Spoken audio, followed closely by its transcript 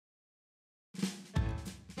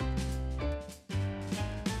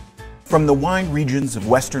From the wine regions of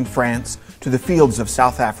western France to the fields of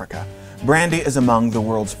South Africa, brandy is among the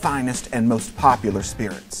world's finest and most popular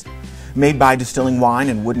spirits. Made by distilling wine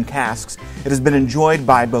in wooden casks, it has been enjoyed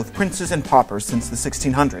by both princes and paupers since the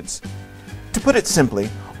 1600s. To put it simply,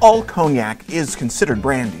 all cognac is considered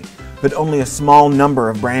brandy, but only a small number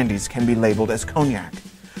of brandies can be labeled as cognac.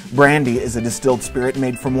 Brandy is a distilled spirit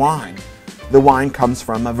made from wine. The wine comes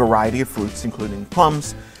from a variety of fruits including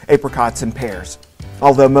plums, apricots, and pears,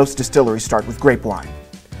 although most distilleries start with grape wine.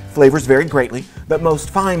 Flavors vary greatly, but most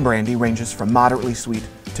fine brandy ranges from moderately sweet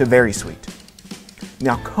to very sweet.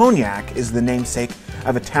 Now, Cognac is the namesake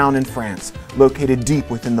of a town in France located deep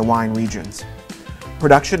within the wine regions.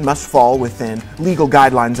 Production must fall within legal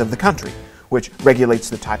guidelines of the country, which regulates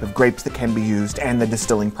the type of grapes that can be used and the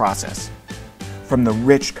distilling process. From the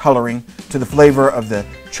rich coloring to the flavor of the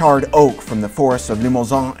charred oak from the forests of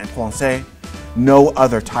Limousin and Poincet, no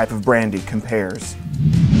other type of brandy compares.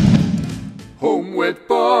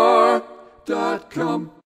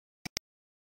 HomeWetBar.com